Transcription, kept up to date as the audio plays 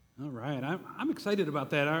All right, I'm excited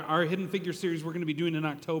about that. Our Hidden Figure series we're going to be doing in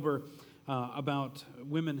October about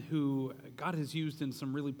women who God has used in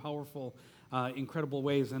some really powerful, incredible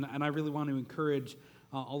ways. And I really want to encourage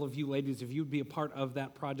all of you ladies, if you'd be a part of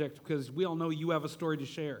that project, because we all know you have a story to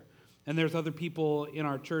share. And there's other people in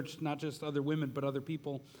our church, not just other women, but other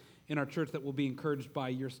people in our church that will be encouraged by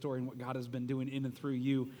your story and what God has been doing in and through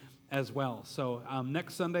you as well. So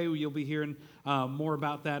next Sunday, you'll be hearing more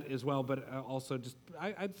about that as well, but also just,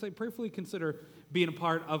 I'd say prayerfully consider being a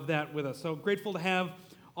part of that with us. So grateful to have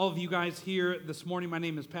all of you guys here this morning. My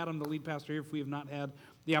name is Pat. I'm the lead pastor here if we have not had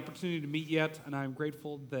the opportunity to meet yet, and I'm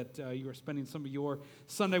grateful that you are spending some of your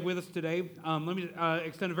Sunday with us today. Let me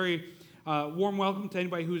extend a very warm welcome to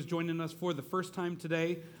anybody who is joining us for the first time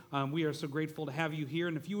today. We are so grateful to have you here,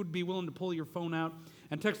 and if you would be willing to pull your phone out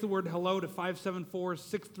and text the word hello to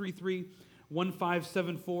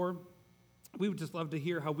 574-633-1574. We would just love to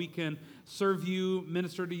hear how we can serve you,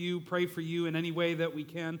 minister to you, pray for you in any way that we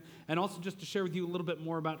can, and also just to share with you a little bit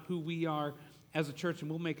more about who we are as a church, and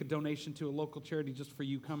we'll make a donation to a local charity just for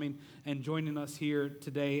you coming and joining us here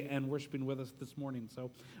today and worshiping with us this morning.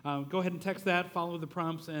 So go ahead and text that, follow the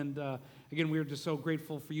prompts, and again, we're just so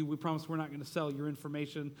grateful for you. We promise we're not going to sell your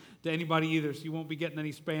information to anybody either, so you won't be getting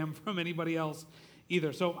any spam from anybody else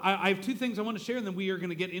either. So I have two things I want to share, and then we are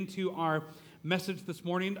going to get into our message this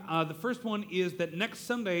morning. The first one is that next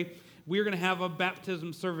Sunday, we are going to have a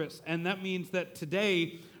baptism service, and that means that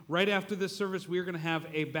today, right after this service, we are going to have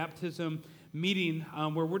a baptism meeting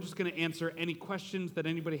where we're just going to answer any questions that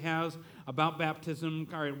anybody has about baptism.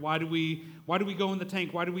 All right, why do we go in the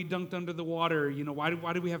tank? Why do we dunk under the water? You know, why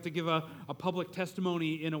do we have to give a public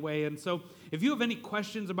testimony in a way? And so if you have any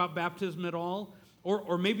questions about baptism at all,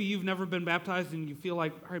 or maybe you've never been baptized and you feel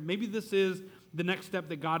like, all right, maybe this is the next step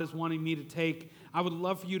that God is wanting me to take, I would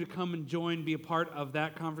love for you to come and join, be a part of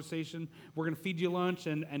that conversation. We're going to feed you lunch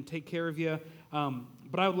and take care of you.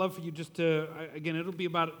 But I would love for you just to, again, it'll be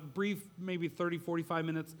about a brief, maybe 30, 45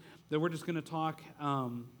 minutes that we're just going to talk.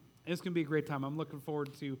 It's going to be a great time. I'm looking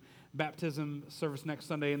forward to baptism service next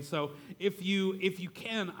Sunday. And so if you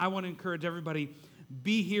can, I want to encourage everybody,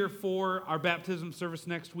 be here for our baptism service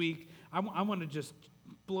next week. I want to just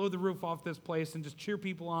blow the roof off this place and just cheer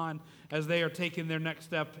people on as they are taking their next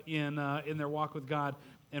step in their walk with God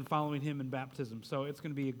and following Him in baptism. So it's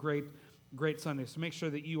going to be a great Sunday. So make sure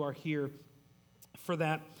that you are here for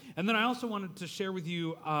that. And then I also wanted to share with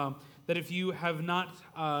you that if you have not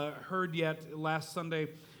heard yet, last Sunday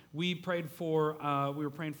we were praying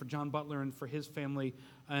for John Butler and for his family,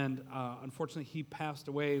 and unfortunately he passed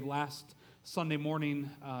away last Sunday morning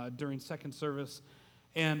during second service.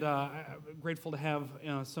 And grateful to have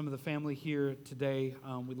some of the family here today.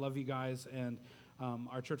 We love you guys, and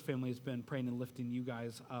our church family has been praying and lifting you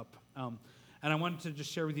guys up. And I wanted to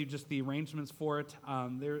just share with you just the arrangements for it.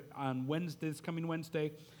 There on Wednesday, this coming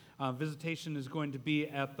Wednesday, visitation is going to be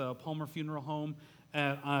at the Palmer Funeral Home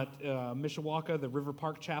at Mishawaka, the River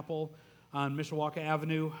Park Chapel on Mishawaka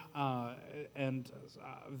Avenue, and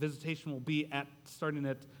visitation will be starting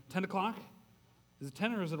at 10 o'clock. Is it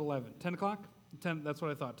 10 or is it 11? 10 o'clock? 10, that's what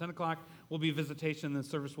I thought. 10 o'clock will be visitation, and the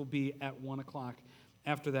service will be at 1 o'clock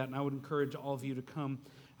after that. And I would encourage all of you to come,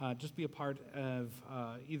 just be a part of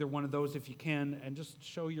either one of those if you can, and just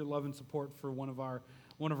show your love and support for one of our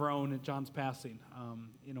own at John's passing.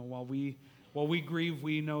 While we grieve,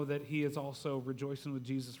 we know that he is also rejoicing with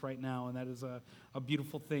Jesus right now, and that is a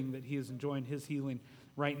beautiful thing that he is enjoying his healing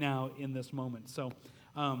right now in this moment.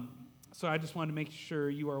 So I just wanted to make sure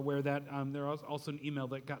you are aware of that. There was also an email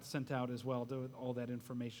that got sent out as well with all that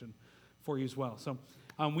information for you as well. So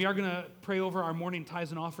we are going to pray over our morning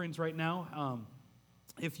tithes and offerings right now.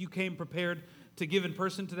 If you came prepared to give in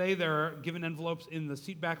person today, there are given envelopes in the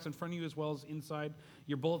seat backs in front of you as well as inside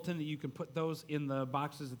your bulletin that you can put those in the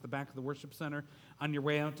boxes at the back of the worship center on your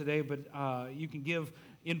way out today. But you can give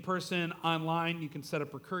in person, online. You can set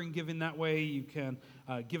up recurring giving that way. You can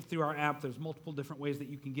give through our app. There's multiple different ways that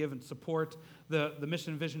you can give and support the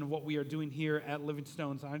mission and vision of what we are doing here at Living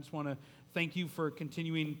Stones. I just want to thank you for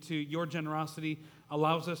continuing to, your generosity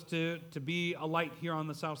allows us to be a light here on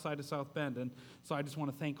the south side of South Bend. And so I just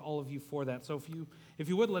want to thank all of you for that. So if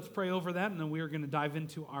you would, let's pray over that, and then we are going to dive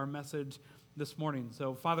into our message this morning.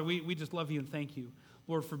 So Father, we just love you and thank you,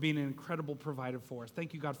 Lord, for being an incredible provider for us.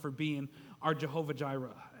 Thank you, God, for being our Jehovah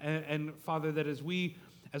Jireh. And Father, that as we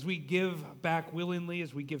give back willingly,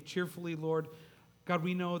 as we give cheerfully, Lord, God,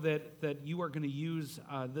 we know that you are going to use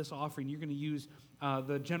this offering. You're going to use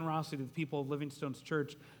the generosity of the people of Livingstone's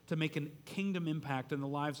church to make a kingdom impact in the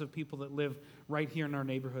lives of people that live right here in our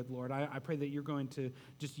neighborhood, Lord. I pray that you're going to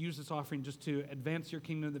just use this offering just to advance your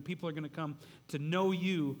kingdom, that people are going to come to know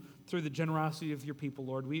you through the generosity of your people,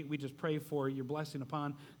 Lord. We just pray for your blessing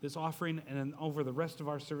upon this offering and over the rest of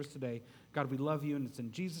our service today. God, we love you, and it's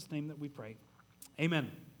in Jesus' name that we pray.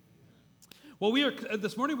 Amen. Well,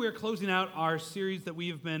 this morning we are closing out our series that we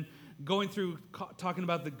have been going through, talking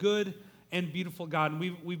about the good and beautiful God.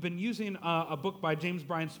 And we've been using a book by James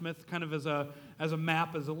Bryan Smith kind of as a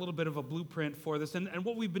map, as a little bit of a blueprint for this. And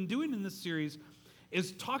what we've been doing in this series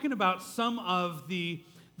is talking about some of the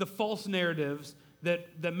false narratives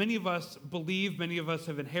that many of us believe, many of us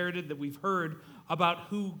have inherited, that we've heard about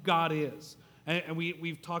who God is. And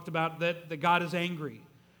we've talked about that God is angry,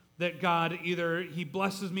 that God either he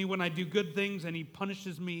blesses me when I do good things and he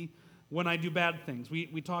punishes me when I do bad things.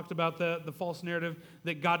 We talked about the false narrative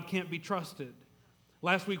that God can't be trusted.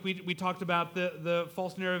 Last week we talked about the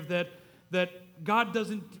false narrative that God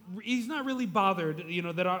he's not really bothered,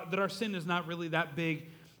 that our sin is not really that big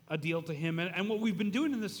a deal to him. And what we've been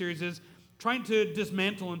doing in this series is trying to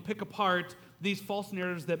dismantle and pick apart these false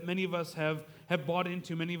narratives that many of us have bought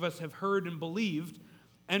into, many of us have heard and believed,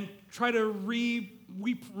 and try to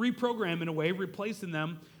reprogram in a way, replacing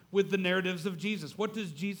them with the narratives of Jesus. What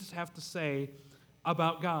does Jesus have to say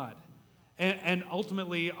about God? And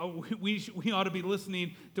ultimately, we ought to be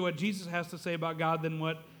listening to what Jesus has to say about God than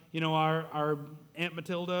what our Aunt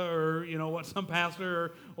Matilda or what some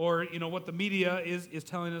pastor or what the media is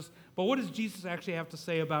telling us. But what does Jesus actually have to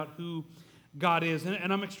say about who God is?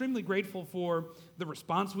 And I'm extremely grateful for the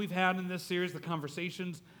response we've had in this series, the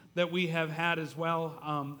conversations that we have had as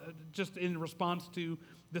well, just in response to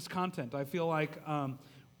this content. I feel like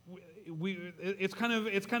it's kind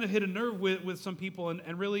of hit a nerve with some people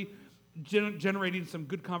and really generating some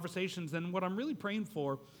good conversations. And what I'm really praying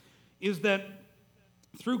for is that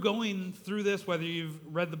through going through this, whether you've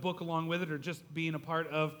read the book along with it or just being a part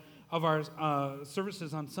of our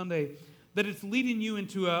services on Sunday, that it's leading you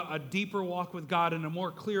into a deeper walk with God and a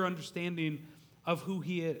more clear understanding of who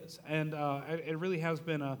he is. And it really has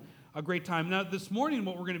been a great time. Now, this morning,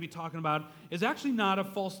 what we're going to be talking about is actually not a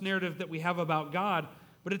false narrative that we have about God,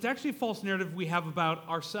 but it's actually a false narrative we have about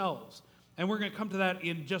ourselves. And we're going to come to that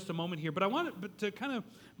in just a moment here. But I wanted to kind of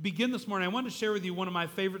begin this morning, I wanted to share with you one of my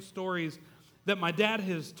favorite stories that my dad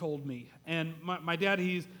has told me. And my dad,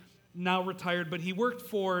 he's now retired, but he worked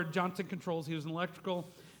for Johnson Controls. He was an electrical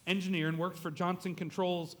engineer and worked for Johnson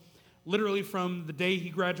Controls literally from the day he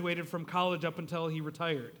graduated from college up until he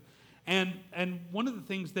retired. And one of the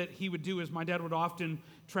things that he would do is my dad would often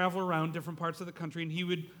travel around different parts of the country, and he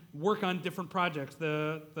would work on different projects,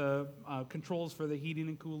 the controls for the heating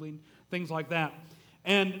and cooling, things like that.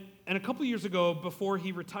 And a couple years ago, before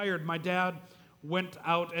he retired, my dad went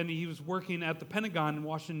out and he was working at the Pentagon in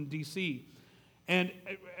Washington, D.C. And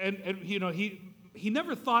he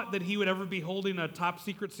never thought that he would ever be holding a top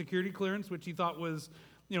secret security clearance, which he thought was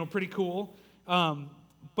pretty cool.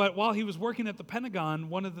 But while he was working at the Pentagon,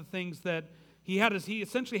 one of the things that he had is he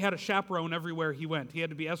essentially had a chaperone everywhere he went. He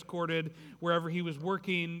had to be escorted wherever he was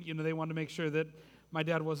working. They wanted to make sure that my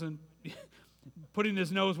dad wasn't putting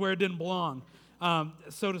his nose where it didn't belong,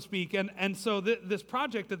 so to speak. And so this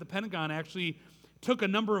project at the Pentagon actually took a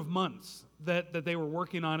number of months that they were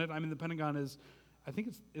working on it. I mean, the Pentagon is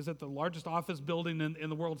it the largest office building in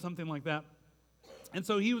the world, something like that. And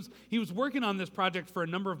so he was working on this project for a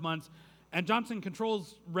number of months, and Johnson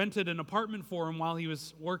Controls rented an apartment for him while he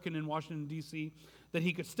was working in Washington, D.C., that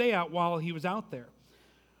he could stay at while he was out there.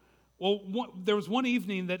 Well, there was one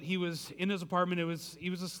evening that he was in his apartment. He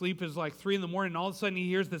was asleep. It was like 3 a.m, and all of a sudden he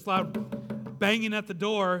hears this loud banging at the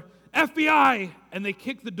door, FBI! And they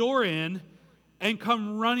kick the door in and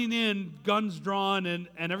come running in, guns drawn and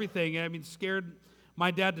everything. I mean, scared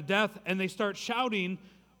my dad to death, and they start shouting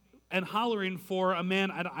and hollering for a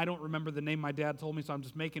man. I don't remember the name my dad told me, so I'm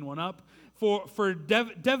just making one up. For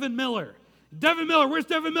Devin Miller. Devin Miller, where's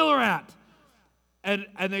Devin Miller at? And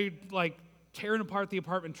they like tearing apart the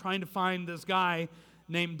apartment trying to find this guy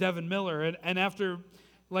named Devin Miller. And after,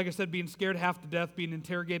 like I said, being scared half to death, being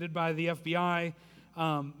interrogated by the FBI,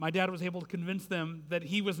 my dad was able to convince them that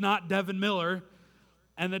he was not Devin Miller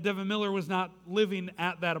and that Devin Miller was not living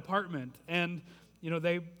at that apartment. And,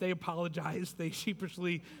 they apologized. They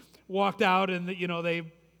sheepishly walked out and, they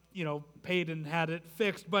paid and had it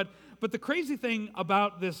fixed. But the crazy thing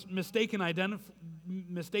about this mistaken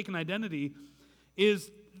identity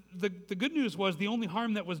is the good news was the only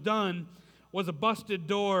harm that was done was a busted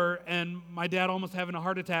door and my dad almost having a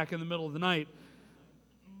heart attack in the middle of the night.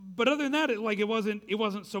 but other than that, it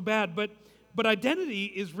wasn't so bad. But identity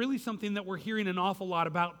is really something that we're hearing an awful lot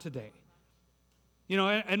about today.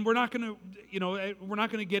 And we're not going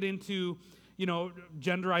to get into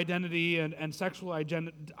gender identity and sexual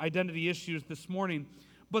identity issues this morning.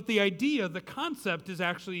 But the concept is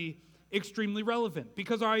actually extremely relevant,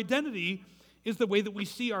 because our identity is the way that we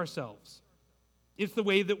see ourselves. It's the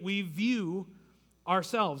way that we view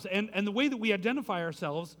ourselves. And the way that we identify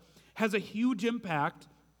ourselves has a huge impact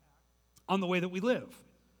on the way that we live.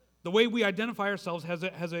 The way we identify ourselves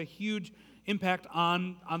has a huge impact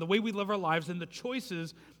on the way we live our lives and the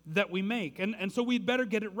choices that we make. And so we'd better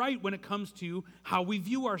get it right when it comes to how we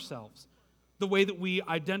view ourselves, the way that we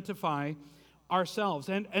identify ourselves.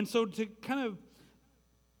 And so to kind of,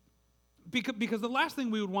 because the last thing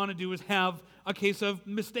we would want to do is have a case of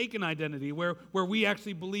mistaken identity where we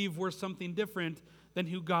actually believe we're something different than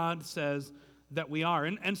who God says that we are.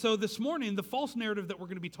 And so this morning, the false narrative that we're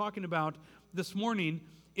going to be talking about this morning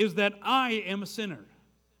is that I am a sinner.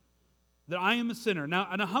 That I am a sinner. Now,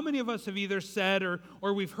 how many of us have either said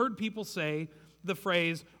or we've heard people say the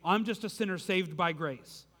phrase, I'm just a sinner saved by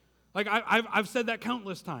grace? Like, I've said that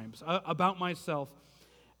countless times about myself.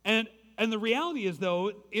 And the reality is,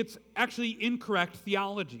 though, it's actually incorrect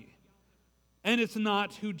theology. And it's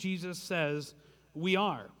not who Jesus says we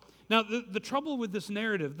are. Now, the trouble with this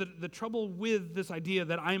narrative, the trouble with this idea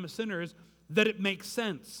that I am a sinner is that it makes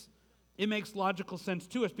sense. It makes logical sense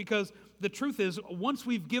to us, because the truth is, once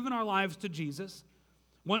we've given our lives to Jesus,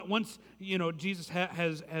 once Jesus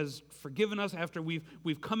has forgiven us, after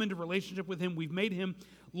we've come into relationship with him, we've made him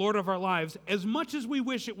Lord of our lives, as much as we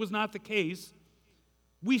wish it was not the case,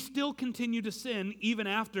 we still continue to sin even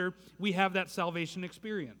after we have that salvation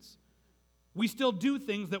experience. We still do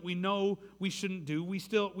things that we know we shouldn't do. We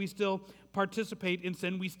still participate in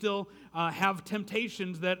sin. We still have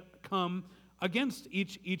temptations that come against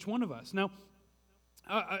each one of us. Now,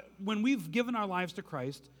 when we've given our lives to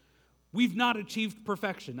Christ, we've not achieved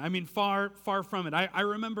perfection. I mean, far from it. I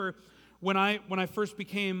remember when I first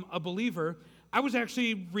became a believer, I was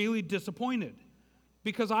actually really disappointed,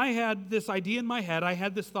 because I had this idea in my head. I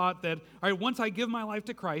had this thought that, all right, once I give my life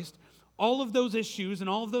to Christ, all of those issues and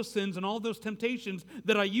all of those sins and all of those temptations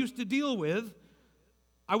that I used to deal with,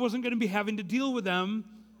 I wasn't going to be having to deal with them,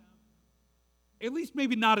 at least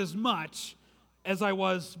maybe not as much as I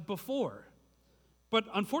was before. But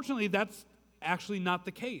unfortunately, that's actually not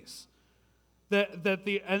the case.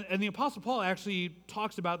 The Apostle Paul actually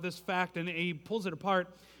talks about this fact, and he pulls it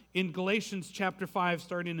apart in Galatians chapter 5,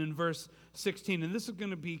 starting in verse 16. And this is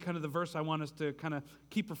going to be kind of the verse I want us to kind of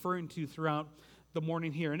keep referring to throughout the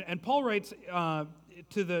morning here. And Paul writes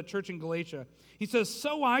to the church in Galatia, he says,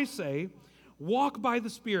 "So I say, walk by the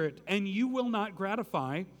Spirit, and you will not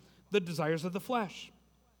gratify the desires of the flesh.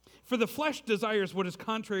 For the flesh desires what is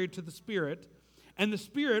contrary to the Spirit, and the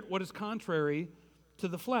Spirit what is contrary to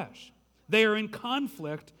the flesh. They are in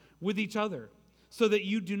conflict with each other, so that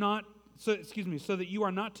you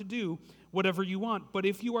are not to do whatever you want. But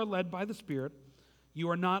if you are led by the Spirit, you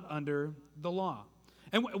are not under the law."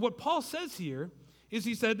 And what Paul says here is,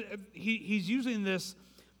 he said, he's using this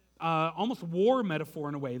almost war metaphor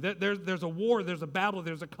in a way. There's a war, there's a battle,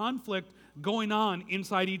 there's a conflict going on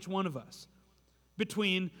inside each one of us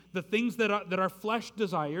between the things that our flesh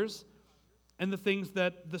desires and the things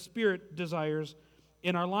that the Spirit desires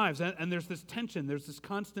in our lives. And there's this tension, there's this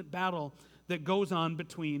constant battle that goes on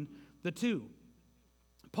between the two.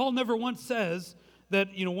 Paul never once says that,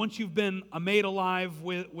 once you've been made alive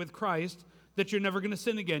with Christ, that you're never going to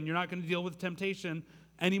sin again. You're not going to deal with temptation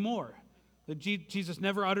anymore. That Jesus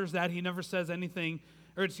never utters that. He never says anything.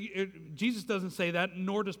 Jesus doesn't say that,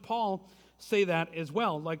 nor does Paul say that as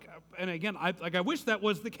well. And again, I wish that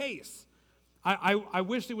was the case. I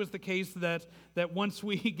wish it was the case that once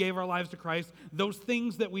we gave our lives to Christ, those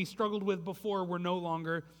things that we struggled with before were no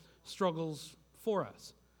longer struggles for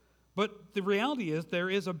us. But the reality is, there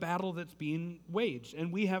is a battle that's being waged,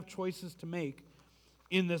 and we have choices to make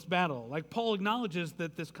in this battle. Like, Paul acknowledges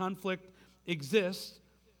that this conflict exists,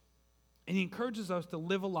 and he encourages us to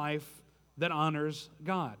live a life that honors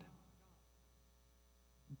God.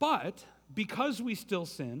 But because we still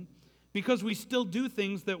sin, because we still do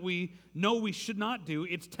things that we know we should not do,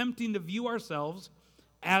 it's tempting to view ourselves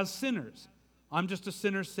as sinners. I'm just a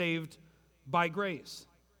sinner saved by grace.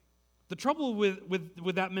 The trouble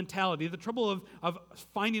with that mentality, the trouble of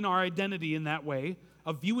finding our identity in that way,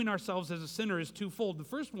 of viewing ourselves as a sinner, is twofold. The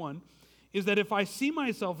first one is that if I see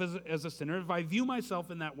myself as a sinner, if I view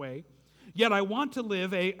myself in that way, yet I want to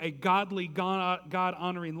live a godly,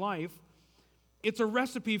 God-honoring life, it's a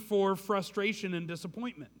recipe for frustration and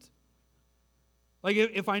disappointment. Like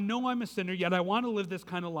if I know I'm a sinner, yet I want to live this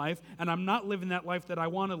kind of life, and I'm not living that life that I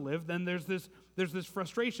want to live, then there's this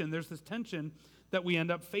frustration, there's this tension that we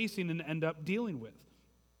end up facing and end up dealing with.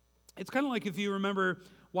 It's kind of like if you remember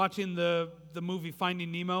watching the movie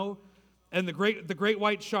Finding Nemo, and the great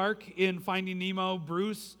white shark in Finding Nemo,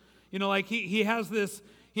 Bruce. Like he has this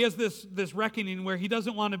reckoning where he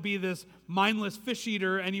doesn't want to be this mindless fish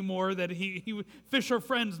eater anymore. That he fish are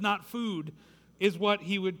friends, not food, is what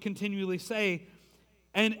he would continually say.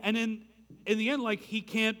 And in the end, like he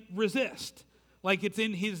can't resist. Like it's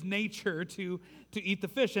in his nature to eat the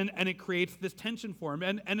fish, and it creates this tension for him.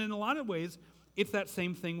 And in a lot of ways, it's that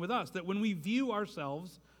same thing with us. That when we view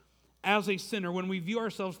ourselves as a sinner, when we view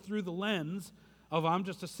ourselves through the lens of I'm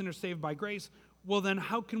just a sinner saved by grace, well then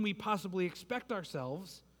how can we possibly expect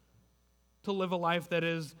ourselves to live a life that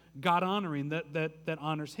is God-honoring, that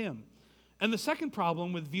honors Him? And the second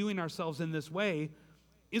problem with viewing ourselves in this way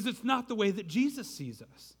is it's not the way that Jesus sees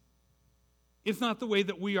us. It's not the way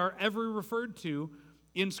that we are ever referred to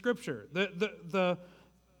in Scripture. The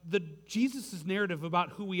Jesus' narrative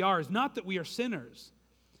about who we are is not that we are sinners,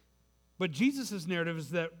 but Jesus' narrative is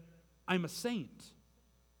that I'm a saint.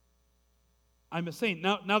 I'm a saint.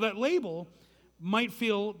 Now that label might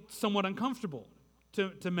feel somewhat uncomfortable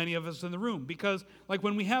to many of us in the room, because like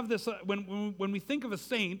when we have this, when we think of a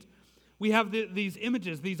saint, we have these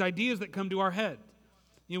images, these ideas that come to our head.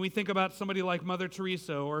 We think about somebody like Mother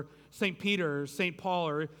Teresa or St. Peter or St. Paul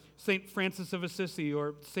or St. Francis of Assisi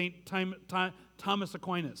or St. Thomas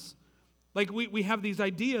Aquinas. Like we have these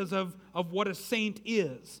ideas of what a saint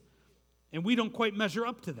is, and we don't quite measure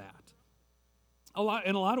up to that.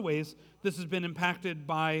 In a lot of ways, this has been impacted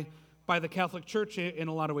by the Catholic Church in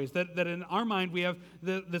a lot of ways. That in our mind, we have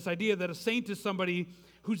this idea that a saint is somebody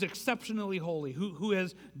who's exceptionally holy,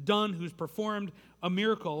 who's performed a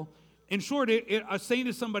miracle. In short, a saint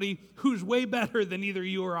is somebody who's way better than either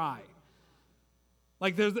you or I.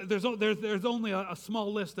 Like there's only a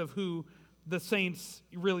small list of who the saints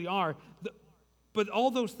really are. But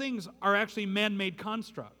all those things are actually man-made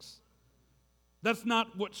constructs. That's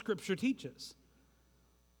not what Scripture teaches.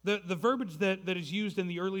 The verbiage that is used in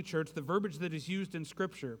the early church, the verbiage that is used in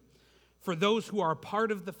Scripture for those who are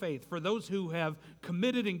part of the faith, for those who have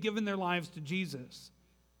committed and given their lives to Jesus,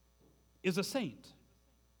 is a saint.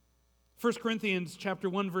 1 Corinthians chapter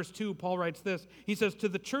 1, verse 2, Paul writes this. He says, "To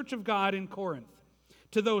the church of God in Corinth,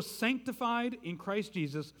 to those sanctified in Christ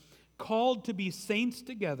Jesus, called to be saints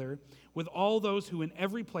together with all those who in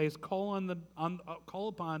every place call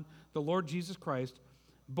upon the Lord Jesus Christ,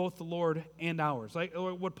 both the Lord and ours." Like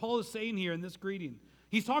what Paul is saying here in this greeting,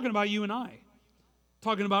 he's talking about you and I,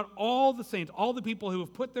 talking about all the saints, all the people who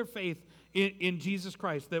have put their faith in Jesus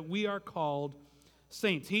Christ, that we are called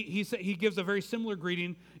saints. He gives a very similar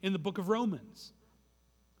greeting in the book of Romans.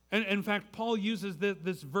 And in fact, Paul uses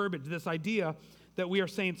this verbiage, this idea that we are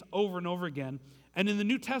saints over and over again. And in the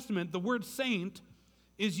New Testament, the word saint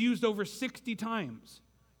is used over 60 times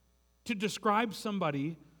to describe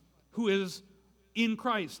somebody who is in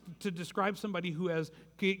Christ, to describe somebody who has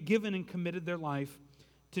given and committed their life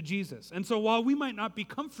to Jesus. And so while we might not be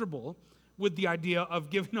comfortable with the idea of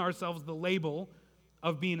giving ourselves the label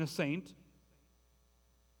of being a saint,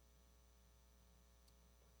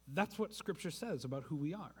 that's what Scripture says about who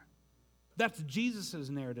we are. That's Jesus'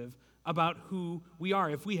 narrative about who we are.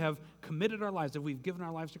 If we have committed our lives, if we've given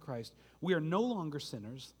our lives to Christ, we are no longer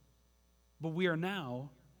sinners, but we are now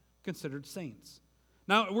considered saints.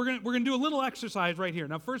 Now, we're going to do a little exercise right here.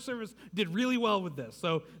 Now, first service did really well with this,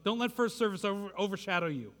 so don't let first service overshadow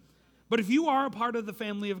you. But if you are a part of the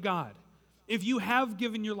family of God, if you have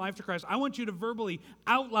given your life to Christ, I want you to verbally,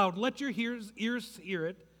 out loud, let your ears hear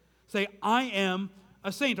it, say, "I am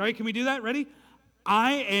a saint." All right, can we do that? Ready?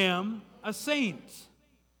 I am a saint.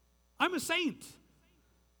 I'm a saint.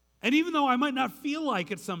 And even though I might not feel like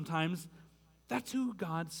it sometimes, that's who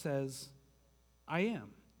God says I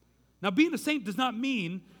am. Now, being a saint does not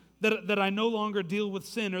mean that I no longer deal with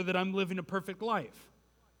sin or that I'm living a perfect life.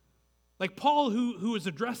 Like Paul, who is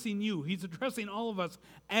addressing you, he's addressing all of us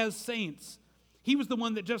as saints. He was the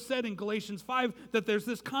one that just said in Galatians 5 that there's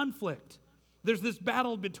this conflict. There's this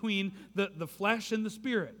battle between the flesh and the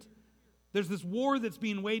spirit. There's this war that's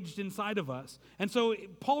being waged inside of us. And so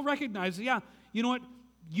Paul recognizes, yeah, you know what?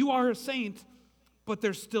 You are a saint, but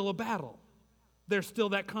there's still a battle. There's still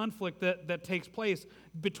that conflict that takes place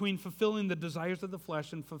between fulfilling the desires of the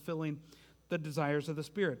flesh and fulfilling the desires of the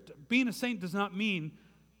spirit. Being a saint does not mean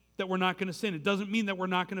that we're not going to sin. It doesn't mean that we're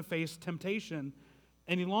not going to face temptation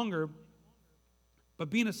any longer. But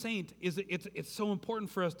being a saint, it's so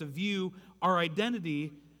important for us to view our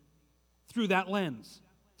identity through that lens,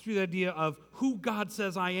 through the idea of who God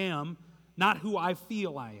says I am not who I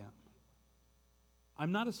feel I am.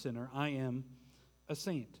 I'm not a sinner. I am a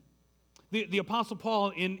saint. The Apostle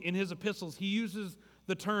Paul, in his epistles, he uses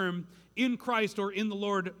the term in Christ or in the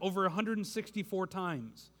Lord over 164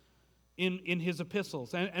 times in his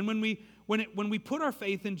epistles. And when we put our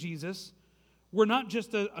faith in Jesus, we're not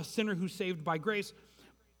just a sinner who's saved by grace.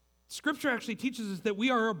 Scripture actually teaches us that we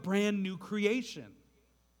are a brand new creation.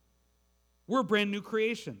 We're a brand new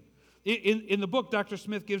creation. In the book, Dr.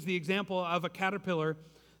 Smith gives the example of a caterpillar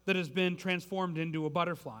that has been transformed into a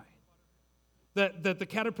butterfly. That the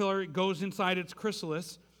caterpillar goes inside its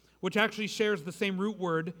chrysalis, which actually shares the same root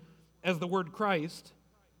word as the word Christ,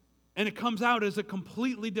 and it comes out as a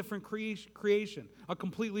completely different creation, a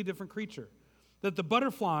completely different creature. That the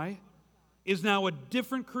butterfly is now a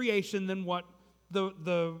different creation than what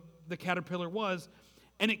the caterpillar was,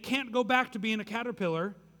 and it can't go back to being a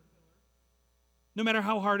caterpillar no matter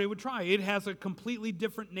how hard it would try. It has a completely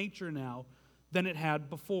different nature now than it had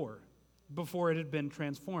before it had been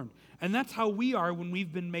transformed. And that's how we are when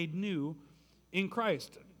we've been made new in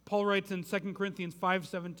Christ. Paul writes in 2 Corinthians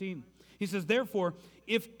 5:17. He says, therefore,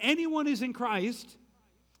 if anyone is in Christ,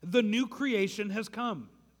 the new creation has come.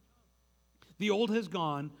 The old has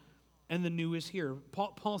gone, and the new is here.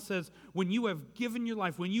 Paul says, when you have given your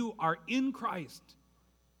life, when you are in Christ,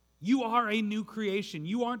 you are a new creation.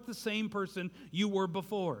 You aren't the same person you were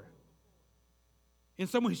before. In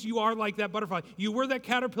some ways, you are like that butterfly. You were that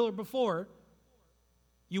caterpillar before.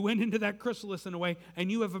 You went into that chrysalis in a way,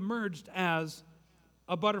 and you have emerged as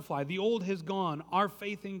a butterfly. The old has gone. Our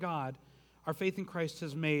faith in God, our faith in Christ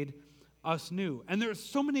has made us new. And there are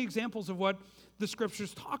so many examples of what the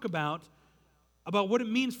Scriptures talk about what it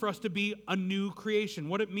means for us to be a new creation,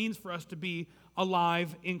 what it means for us to be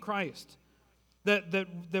alive in Christ.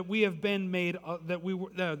 That we have been made, that we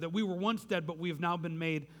were once dead, but we have now been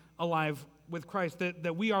made alive with Christ,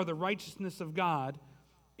 that we are the righteousness of God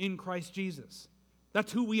in Christ Jesus.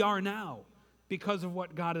 That's who we are now because of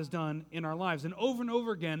what God has done in our lives. And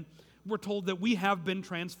over again, we're told that we have been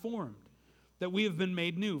transformed, that we have been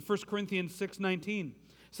made new. 1 Corinthians 6:19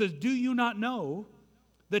 says, do you not know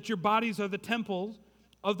that your bodies are the temple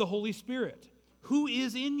of the Holy Spirit, who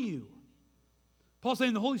is in you? Paul's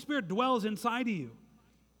saying the Holy Spirit dwells inside of you,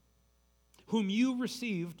 whom you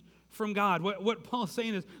received from God. What Paul's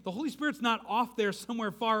saying is the Holy Spirit's not off there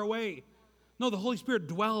somewhere far away. No, the Holy Spirit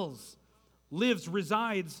dwells, lives,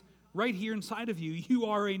 resides right here inside of you. You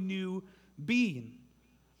are a new being.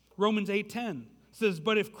 Romans 8:10 says,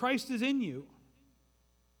 but if Christ is in you,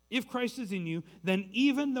 then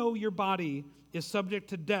even though your body is subject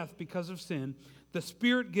to death because of sin, the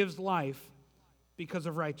Spirit gives life because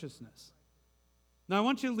of righteousness. Now, I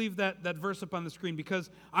want you to leave that verse up on the screen because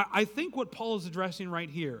I think what Paul is addressing right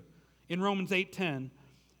here in Romans 8:10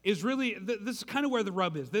 is really, this is kind of where the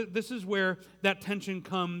rub is. This is where that tension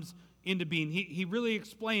comes into being. He really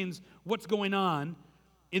explains what's going on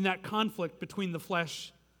in that conflict between the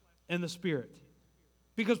flesh and the Spirit.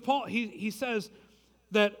 Because Paul, he says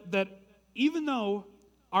that even though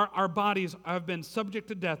our bodies have been subject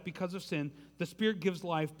to death because of sin, the Spirit gives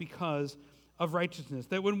life because of righteousness.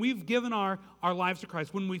 That when we've given our lives to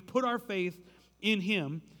Christ, when we've put our faith in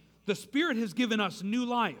Him, the Spirit has given us new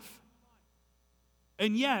life.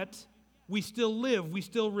 And yet, we still live, we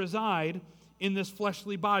still reside in this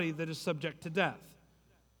fleshly body that is subject to death.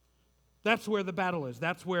 That's where the battle is.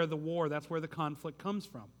 That's where the war, that's where the conflict comes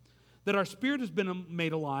from. That our spirit has been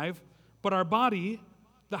made alive, but our body,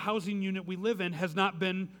 the housing unit we live in, has not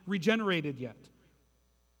been regenerated yet.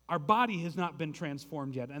 Our body has not been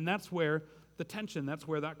transformed yet. And that's where the tension, that's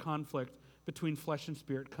where that conflict between flesh and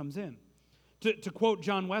spirit comes in. To quote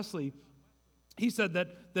John Wesley, he said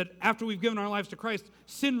that after we've given our lives to Christ,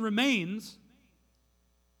 sin remains,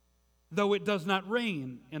 though it does not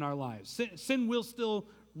reign in our lives. Sin will still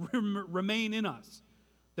remain in us,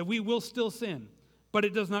 that we will still sin, but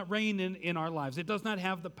it does not reign in our lives. It does not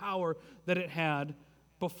have the power that it had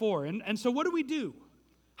before. And so what do?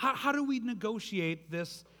 How do we negotiate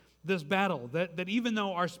this battle? That even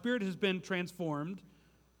though our spirit has been transformed,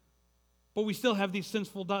 but we still have these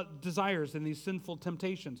sinful desires and these sinful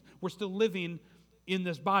temptations. We're still living in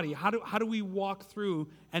this body. How do we walk through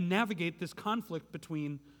and navigate this conflict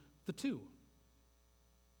between the two?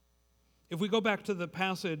 If we go back to the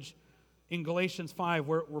passage in Galatians 5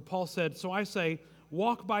 where Paul said, so I say,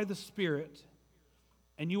 walk by the Spirit,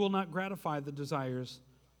 and you will not gratify the desires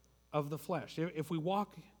of the flesh. If we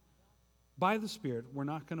walk by the Spirit, we're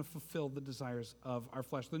not going to fulfill the desires of our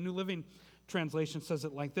flesh. The New Living Translation says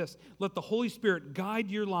it like this: let the Holy Spirit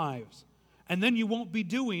guide your lives, and then you won't be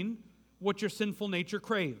doing what your sinful nature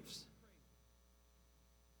craves.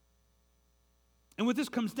 And what this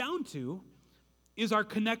comes down to is our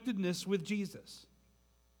connectedness with Jesus.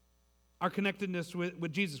 Our connectedness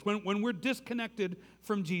with Jesus. When we're disconnected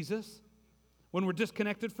from Jesus, when we're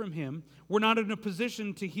disconnected from Him, we're not in a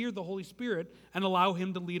position to hear the Holy Spirit and allow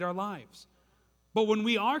Him to lead our lives. But when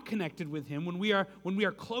we are connected with Him, when we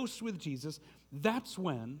are close with Jesus, that's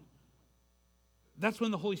when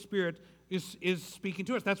the Holy Spirit is speaking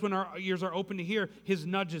to us. That's when our ears are open to hear His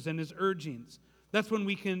nudges and His urgings. That's when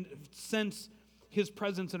we can sense His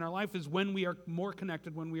presence in our life, is when we are more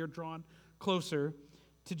connected, when we are drawn closer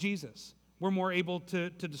to Jesus. We're more able to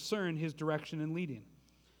discern His direction and leading.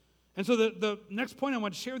 And so the next point I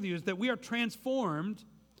want to share with you is that we are transformed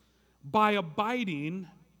by abiding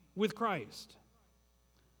with Christ.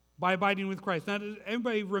 By abiding with Christ. Now, does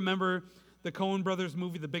anybody remember the Coen brothers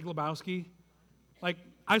movie, The Big Lebowski? Like,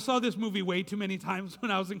 I saw this movie way too many times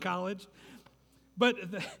when I was in college. But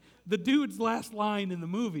the dude's last line in the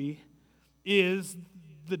movie is,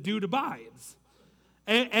 the dude abides.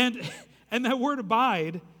 And that word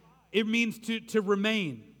abide, it means to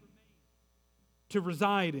remain, to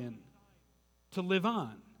reside in, to live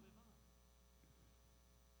on.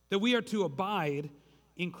 That we are to abide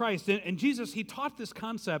in Christ. And Jesus, He taught this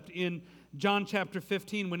concept in John chapter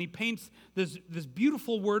 15 when He paints this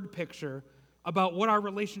beautiful word picture about what our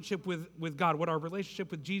relationship with God, what our relationship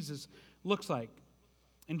with Jesus looks like.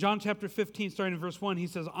 In John chapter 15, starting in verse 1, He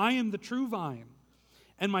says, I am the true vine,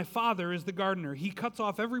 and my Father is the gardener. He cuts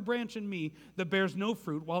off every branch in me that bears no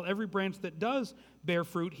fruit, while every branch that does bear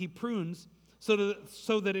fruit, He prunes so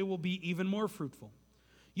that it will be even more fruitful.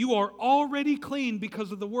 You are already clean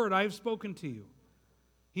because of the word I have spoken to you.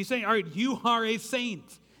 He's saying, all right, you are a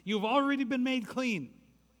saint. You have already been made clean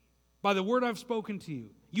by the word I've spoken to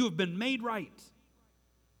you. You have been made right.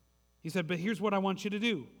 He said, but here's what I want you to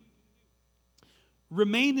do.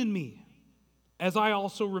 Remain in me, as I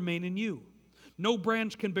also remain in you. No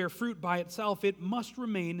branch can bear fruit by itself. It must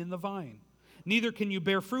remain in the vine. Neither can you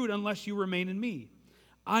bear fruit unless you remain in me.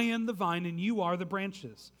 I am the vine, and you are the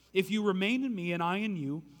branches. If you remain in me and I in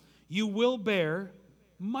you, you will bear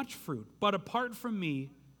much fruit. But apart from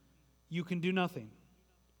me, you can do nothing.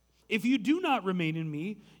 If you do not remain in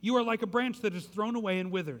me, you are like a branch that is thrown away and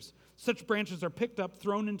withers. Such branches are picked up,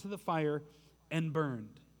 thrown into the fire, and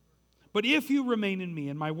burned. But if you remain in me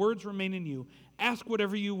and my words remain in you, ask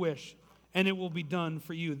whatever you wish, and it will be done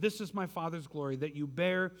for you. This is my Father's glory, that you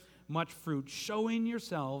bear much fruit, showing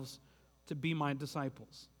yourselves to be my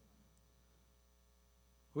disciples.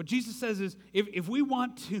 What Jesus says is, if we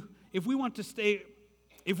want to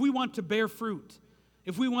bear fruit,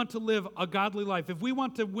 if we want to live a godly life, if we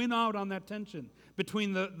want to win out on that tension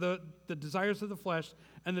between the desires of the flesh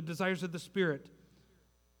and the desires of the Spirit,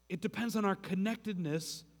 it depends on our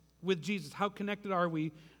connectedness with Jesus. How connected are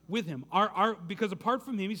we with Him? Because apart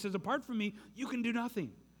from Him, He says, apart from me, you can do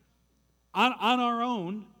nothing. On our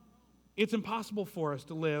own, it's impossible for us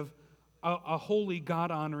to live a holy,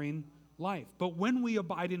 God-honoring life. But when we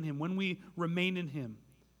abide in Him, when we remain in Him,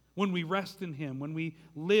 when we rest in Him, when we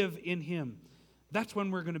live in Him, that's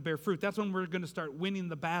when we're going to bear fruit. That's when we're going to start winning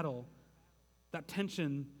the battle, that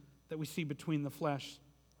tension that we see between the flesh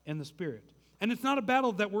and the Spirit. And it's not a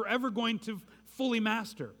battle that we're ever going to fully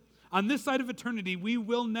master. On this side of eternity, we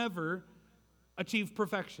will never achieve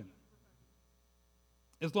perfection.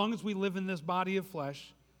 As long as we live in this body of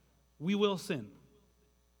flesh, we will sin.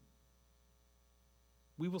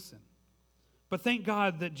 We will sin. But thank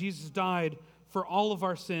God that Jesus died for all of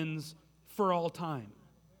our sins for all time.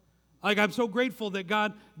 Like, I'm so grateful that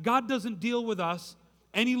God doesn't deal with us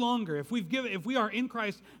any longer. If we are in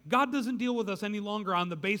Christ, God doesn't deal with us any longer on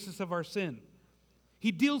the basis of our sin.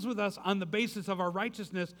 He deals with us on the basis of our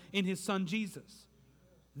righteousness in His Son Jesus.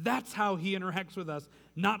 That's how He interacts with us,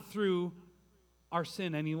 not through our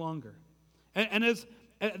sin any longer. And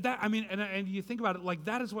you think about it, like,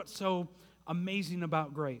 that is what's so amazing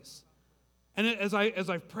about grace. And as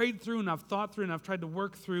I've prayed through and I've thought through and I've tried to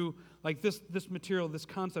work through like this material, this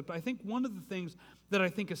concept, I think one of the things that I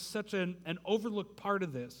think is such an overlooked part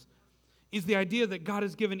of this is the idea that God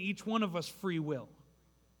has given each one of us free will.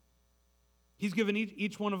 He's given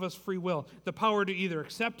each one of us free will, the power to either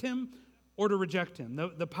accept Him or to reject Him,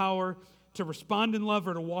 the power to respond in love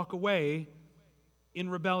or to walk away in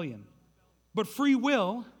rebellion. But free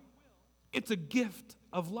will, it's a gift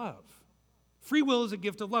of love. Free will is a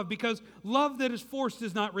gift of love because love that is forced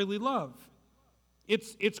is not really love.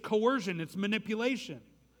 It's coercion, it's manipulation.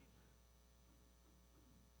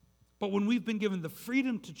 But when we've been given the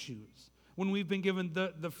freedom to choose, when we've been given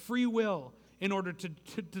the free will in order to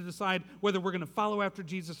decide whether we're going to follow after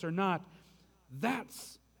Jesus or not,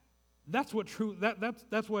 that's what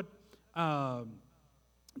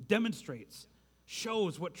demonstrates,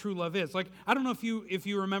 shows what true love is. Like, I don't know if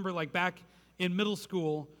you remember, like, back in middle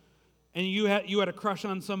school, and you had a crush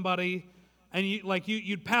on somebody, and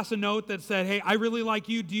you'd pass a note that said, "Hey, I really like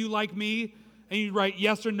you. Do you like me?" And you'd write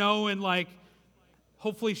yes or no, and like,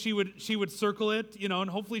 hopefully she would circle it, and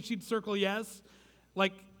hopefully she'd circle yes.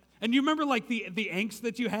 Like, and you remember like the angst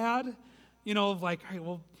that you had, of like, all right,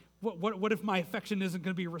 well, what if my affection isn't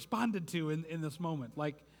going to be responded to in this moment?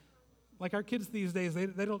 Like our kids these days, they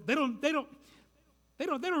don't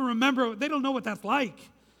remember, they don't know what that's like.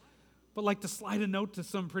 But like to slide a note to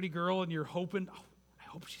some pretty girl and you're hoping, oh, I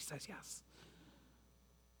hope she says yes.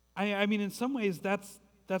 I mean, in some ways, that's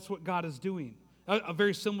what God is doing. A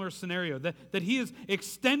very similar scenario, that he is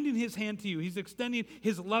extending his hand to you. He's extending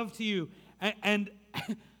his love to you. And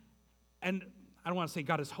I don't want to say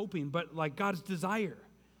God is hoping, but like God's desire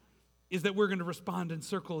is that we're going to respond and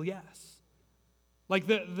circle yes. Like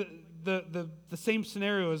the same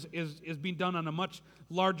scenario is being done on a much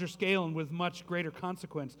larger scale and with much greater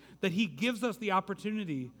consequence. That he gives us the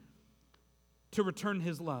opportunity to return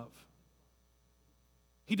his love.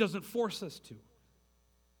 He doesn't force us to.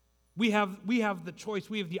 We have the choice,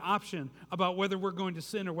 we have the option about whether we're going to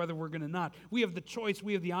sin or whether we're going to not. We have the choice,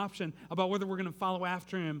 we have the option about whether we're going to follow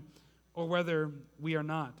after him or whether we are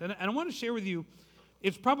not. And I want to share with you,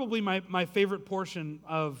 it's probably my favorite portion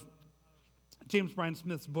of James Bryan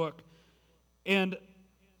Smith's book. And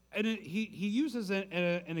he uses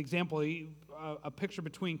an example, a picture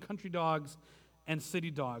between country dogs and city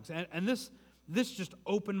dogs. And this just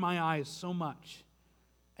opened my eyes so much.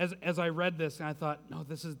 As I read this, and I thought, no,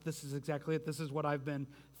 this is exactly it. This is what I've been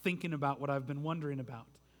thinking about, what I've been wondering about.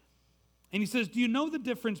 And he says, do you know the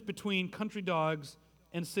difference between country dogs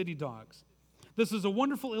and city dogs? This is a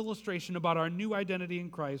wonderful illustration about our new identity in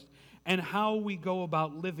Christ and how we go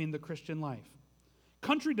about living the Christian life.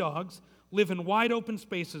 Country dogs live in wide open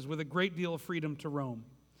spaces with a great deal of freedom to roam.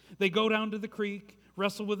 They go down to the creek,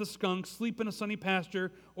 wrestle with a skunk, sleep in a sunny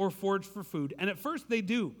pasture, or forage for food. And at first they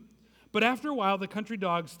do. But after a while, the country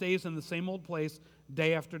dog stays in the same old place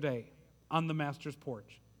day after day on the master's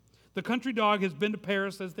porch. The country dog has been to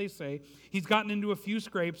Paris, as they say. He's gotten into a few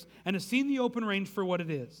scrapes and has seen the open range for what it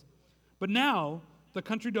is. But now, the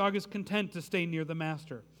country dog is content to stay near the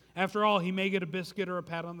master. After all, he may get a biscuit or a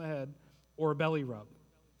pat on the head or a belly rub.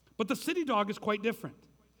 But the city dog is quite different.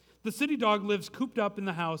 The city dog lives cooped up in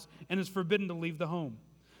the house and is forbidden to leave the home.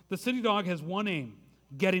 The city dog has one aim,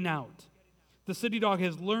 getting out. The city dog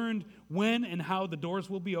has learned when and how the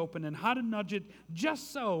doors will be open and how to nudge it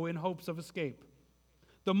just so in hopes of escape.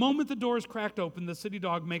 The moment the door is cracked open, the city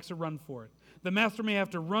dog makes a run for it. The master may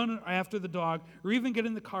have to run after the dog or even get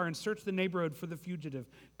in the car and search the neighborhood for the fugitive,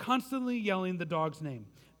 constantly yelling the dog's name,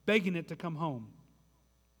 begging it to come home.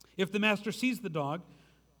 If the master sees the dog,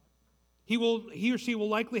 he or she will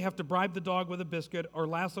likely have to bribe the dog with a biscuit or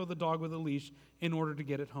lasso the dog with a leash in order to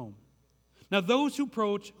get it home. Now, those who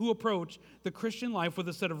approach the Christian life with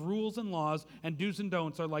a set of rules and laws and do's and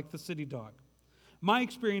don'ts are like the city dog. My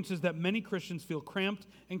experience is that many Christians feel cramped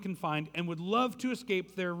and confined and would love to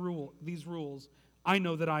escape these rules. I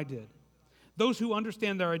know that I did. Those who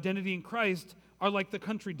understand their identity in Christ are like the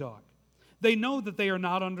country dog. They know that they are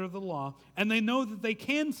not under the law, and they know that they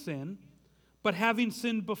can sin, but having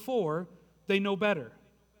sinned before, they know better.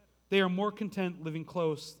 They are more content living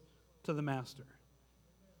close to the master.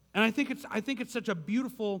 And I think it's such a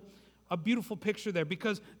beautiful picture there,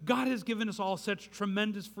 because God has given us all such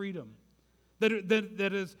tremendous freedom.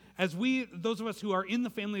 That is, as those of us who are in the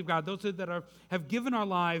family of God, those that have given our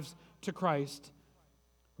lives to Christ,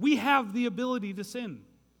 we have the ability to sin.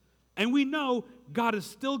 And we know God is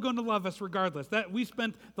still going to love us regardless. That we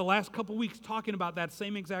spent the last couple weeks talking about that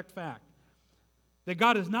same exact fact. That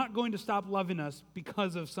God is not going to stop loving us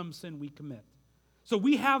because of some sin we commit. So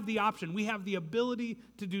we have the option, we have the ability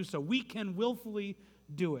to do so. We can willfully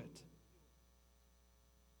do it.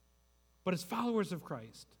 But as followers of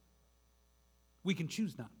Christ, we can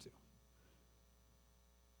choose not to.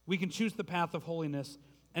 We can choose the path of holiness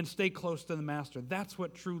and stay close to the master. That's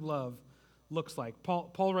what true love looks like.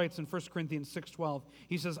 Paul writes in 1 Corinthians 6:12,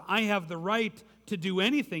 he says, I have the right to do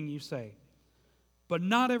anything you say, but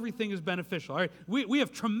not everything is beneficial. All right, we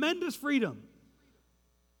have tremendous freedom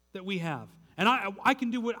that we have. And I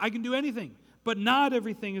can do anything, but not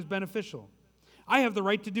everything is beneficial. I have the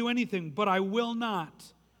right to do anything, but I will not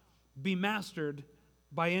be mastered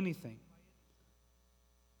by anything.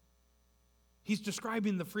 He's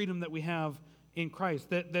describing the freedom that we have in Christ,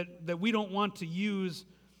 that we don't want to use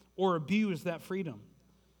or abuse that freedom.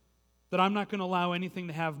 That I'm not going to allow anything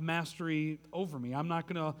to have mastery over me. I'm not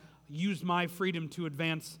going to use my freedom to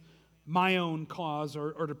advance my own cause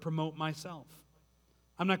or to promote myself.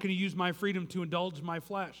 I'm not going to use my freedom to indulge my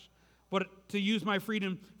flesh, but to use my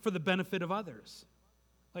freedom for the benefit of others.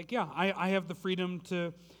 Like, yeah, I have the freedom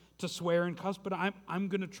to swear and cuss, but I'm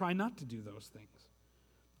going to try not to do those things.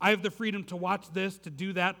 I have the freedom to watch this, to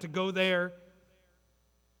do that, to go there,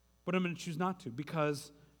 but I'm going to choose not to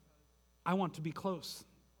because I want to be close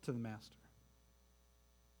to the Master.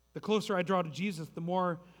 The closer I draw to Jesus, the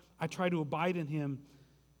more I try to abide in him.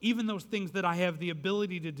 Even those things that I have the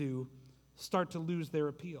ability to do start to lose their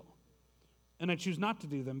appeal. And I choose not to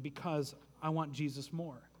do them because I want Jesus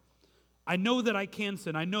more. I know that I can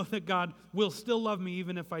sin. I know that God will still love me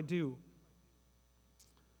even if I do.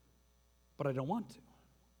 But I don't want to.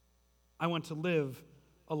 I want to live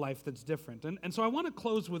a life that's different. And so I want to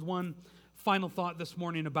close with one final thought this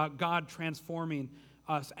morning about God transforming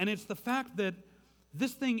us. And it's the fact that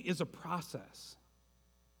this thing is a process.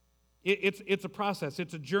 It's a process.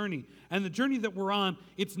 It's a journey. And the journey that we're on,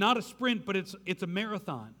 it's not a sprint, but it's a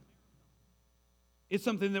marathon. It's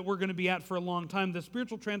something that we're going to be at for a long time. The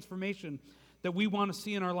spiritual transformation that we want to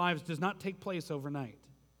see in our lives does not take place overnight.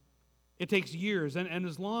 It takes years. And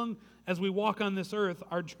as long as we walk on this earth,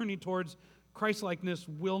 our journey towards Christ-likeness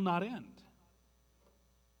will not end.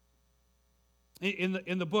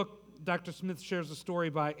 In the book, Dr. Smith shares a story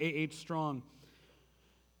by A.H. Strong.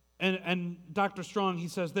 And Dr. Strong, he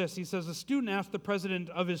says this. He says, a student asked the president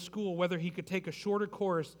of his school whether he could take a shorter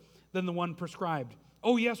course than the one prescribed.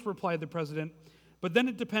 Oh, yes, replied the president, but then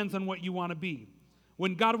it depends on what you want to be.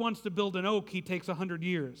 When God wants to build an oak, he takes 100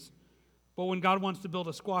 years. But when God wants to build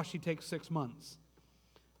a squash, he takes 6 months.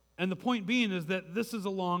 And the point being is that this is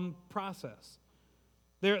a long process.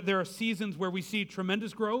 There are seasons where we see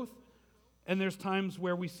tremendous growth, and there's times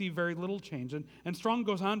where we see very little change. And Strong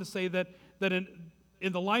goes on to say that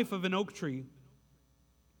in the life of an oak tree,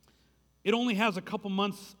 it only has a couple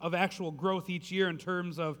months of actual growth each year in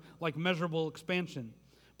terms of like measurable expansion.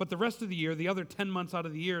 But the rest of the year, the other 10 months out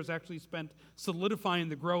of the year, is actually spent solidifying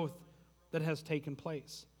the growth that has taken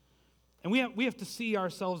place. And we have to see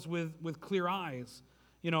ourselves with clear eyes,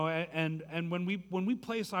 and when we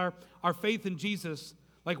place our faith in Jesus,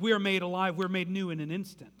 like we are made alive, we're made new in an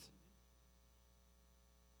instant.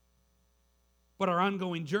 But our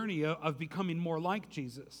ongoing journey of becoming more like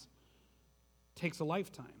Jesus takes a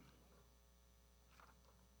lifetime.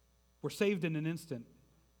 We're saved in an instant,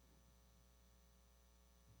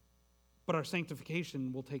 but our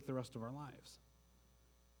sanctification will take the rest of our lives.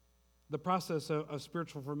 The process of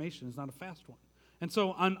spiritual formation is not a fast one. And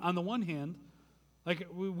so on the one hand, like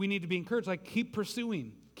we need to be encouraged, like keep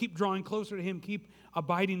pursuing, keep drawing closer to him, keep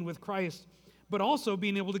abiding with Christ, but also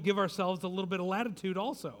being able to give ourselves a little bit of latitude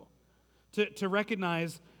also to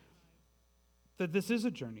recognize that this is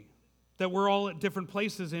a journey, that we're all at different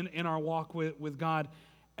places in our walk with God,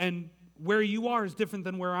 and where you are is different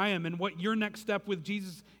than where I am, and what your next step with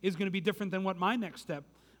Jesus is going to be different than what my next step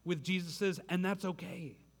with Jesus is, and that's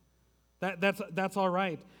okay. That's all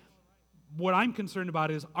right. What I'm concerned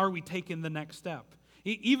about is, are we taking the next step?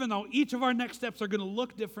 Even though each of our next steps are going to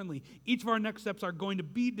look differently, each of our next steps are going to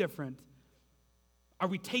be different, are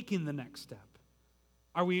we taking the next step?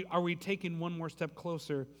 Are we taking one more step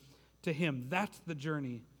closer to him? That's the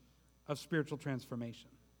journey of spiritual transformation.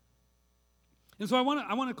 And so I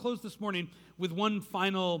want to close this morning with one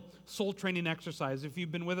final soul training exercise. If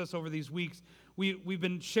you've been with us over these weeks, we've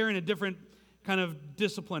been sharing a different kind of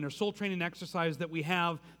discipline or soul training exercise that we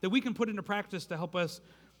have that we can put into practice to help us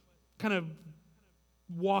kind of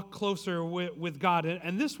walk closer with God.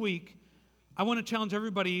 And this week, I want to challenge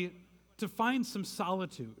everybody to find some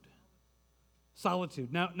solitude.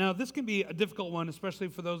 Solitude. Now, this can be a difficult one, especially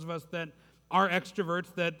for those of us that are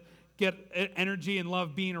extroverts, that get energy and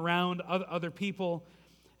love being around other people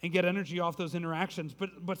and get energy off those interactions.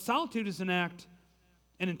 But solitude is an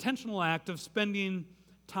intentional act of spending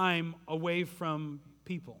time away from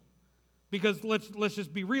people. Because let's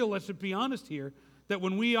just be real, let's just be honest here, that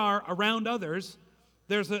when we are around others,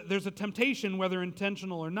 there's a temptation, whether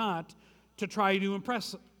intentional or not, to try to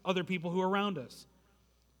impress other people who are around us,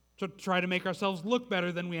 to try to make ourselves look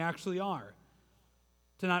better than we actually are,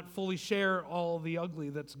 to not fully share all the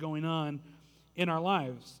ugly that's going on in our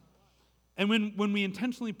lives. And when we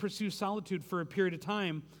intentionally pursue solitude for a period of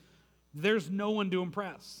time, there's no one to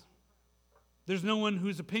impress. There's no one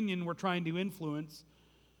whose opinion we're trying to influence,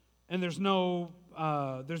 and there's no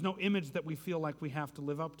image that we feel like we have to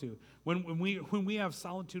live up to. When we have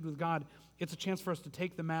solitude with God, it's a chance for us to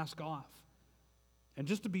take the mask off and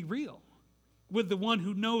just to be real with the one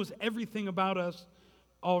who knows everything about us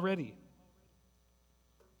already.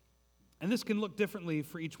 And this can look differently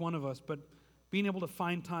for each one of us, but being able to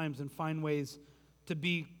find times and find ways to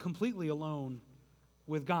be completely alone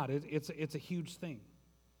with God, it's a huge thing.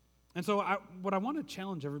 And so what I want to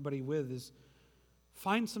challenge everybody with is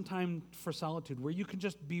find some time for solitude where you can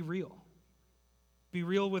just be real. Be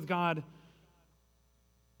real with God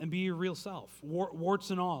and be your real self, warts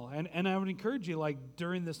and all. And I would encourage you, like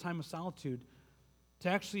during this time of solitude, to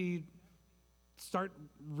actually start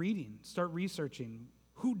reading, start researching.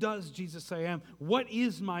 Who does Jesus say I am? What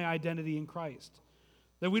is my identity in Christ?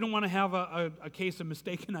 That we don't want to have a case of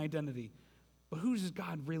mistaken identity. But who does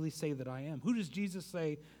God really say that I am? Who does Jesus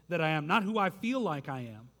say that I am? Not who I feel like I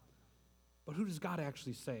am, but who does God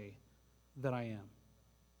actually say that I am?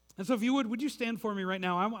 And so if you would you stand for me right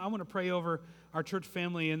now? I want to pray over our church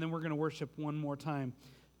family, and then we're going to worship one more time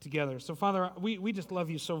together. So Father, we just love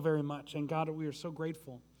you so very much. And God, we are so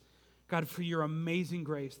grateful, God, for your amazing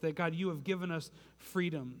grace, that God, you have given us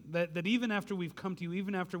freedom, that even after we've come to you,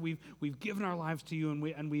 even after we've given our lives to you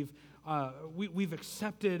and we've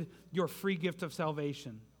accepted your free gift of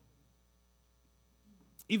salvation,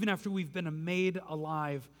 even after we've been made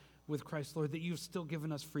alive with Christ, Lord, that you've still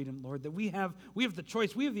given us freedom, Lord, that we have the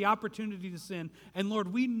choice, we have the opportunity to sin, and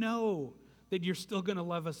Lord, we know that you're still going to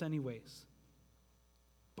love us anyways.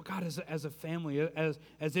 But God, as a family,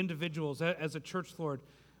 as individuals, as a church, Lord,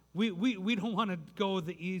 we don't want to go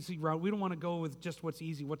the easy route. We don't want to go with just what's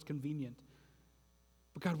easy, what's convenient.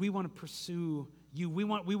 But God, we want to pursue you. We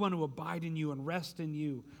want to abide in you and rest in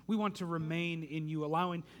you. We want to remain in you,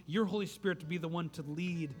 allowing your Holy Spirit to be the one to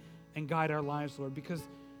lead and guide our lives, Lord, because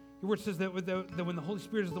your word says that when the Holy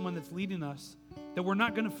Spirit is the one that's leading us, that we're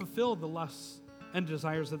not going to fulfill the lusts and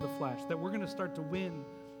desires of the flesh, that we're going to start to win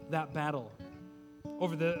that battle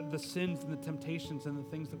over the sins and the temptations and the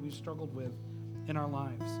things that we've struggled with in our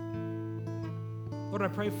lives. Lord, I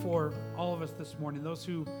pray for all of us this morning, those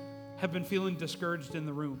who have been feeling discouraged in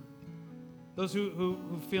the room, those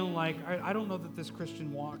who feel like, I don't know that this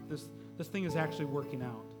Christian walk, this thing is actually working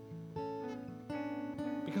out.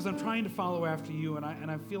 Because I'm trying to follow after you, and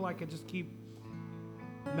I feel like I just keep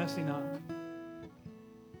messing up.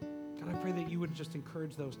 God, I pray that you would just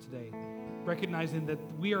encourage those today, recognizing that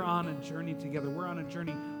we are on a journey together. We're on a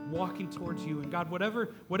journey walking towards you. And God,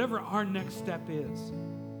 whatever our next step is,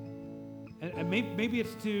 and maybe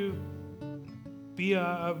it's to be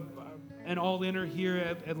an all-inner here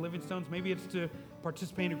at Living Stones. Maybe it's to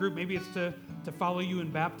participate in a group. Maybe it's to follow you in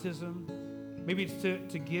baptism. Maybe it's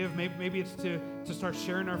to give. Maybe it's to start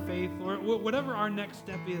sharing our faith. Or whatever our next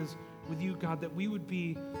step is with you, God, that we would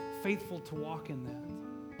be faithful to walk in that.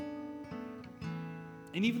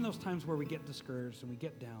 And even those times where we get discouraged and we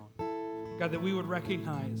get down, God, that we would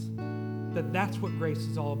recognize that that's what grace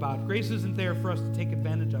is all about. Grace isn't there for us to take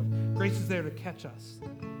advantage of. Grace is there to catch us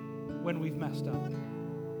when we've messed up.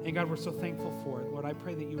 And God, we're so thankful for it. Lord, I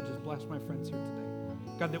pray that you would just bless my friends here today.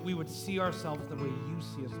 God, that we would see ourselves the way you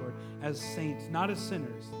see us, Lord, as saints, not as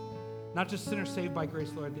sinners. Not just sinners saved by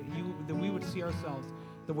grace, Lord, that we would see ourselves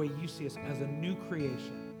the way you see us, as a new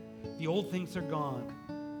creation. The old things are gone,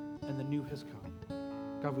 and the new has come.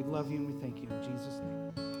 God, we love you and we thank you. In Jesus'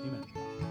 name, amen.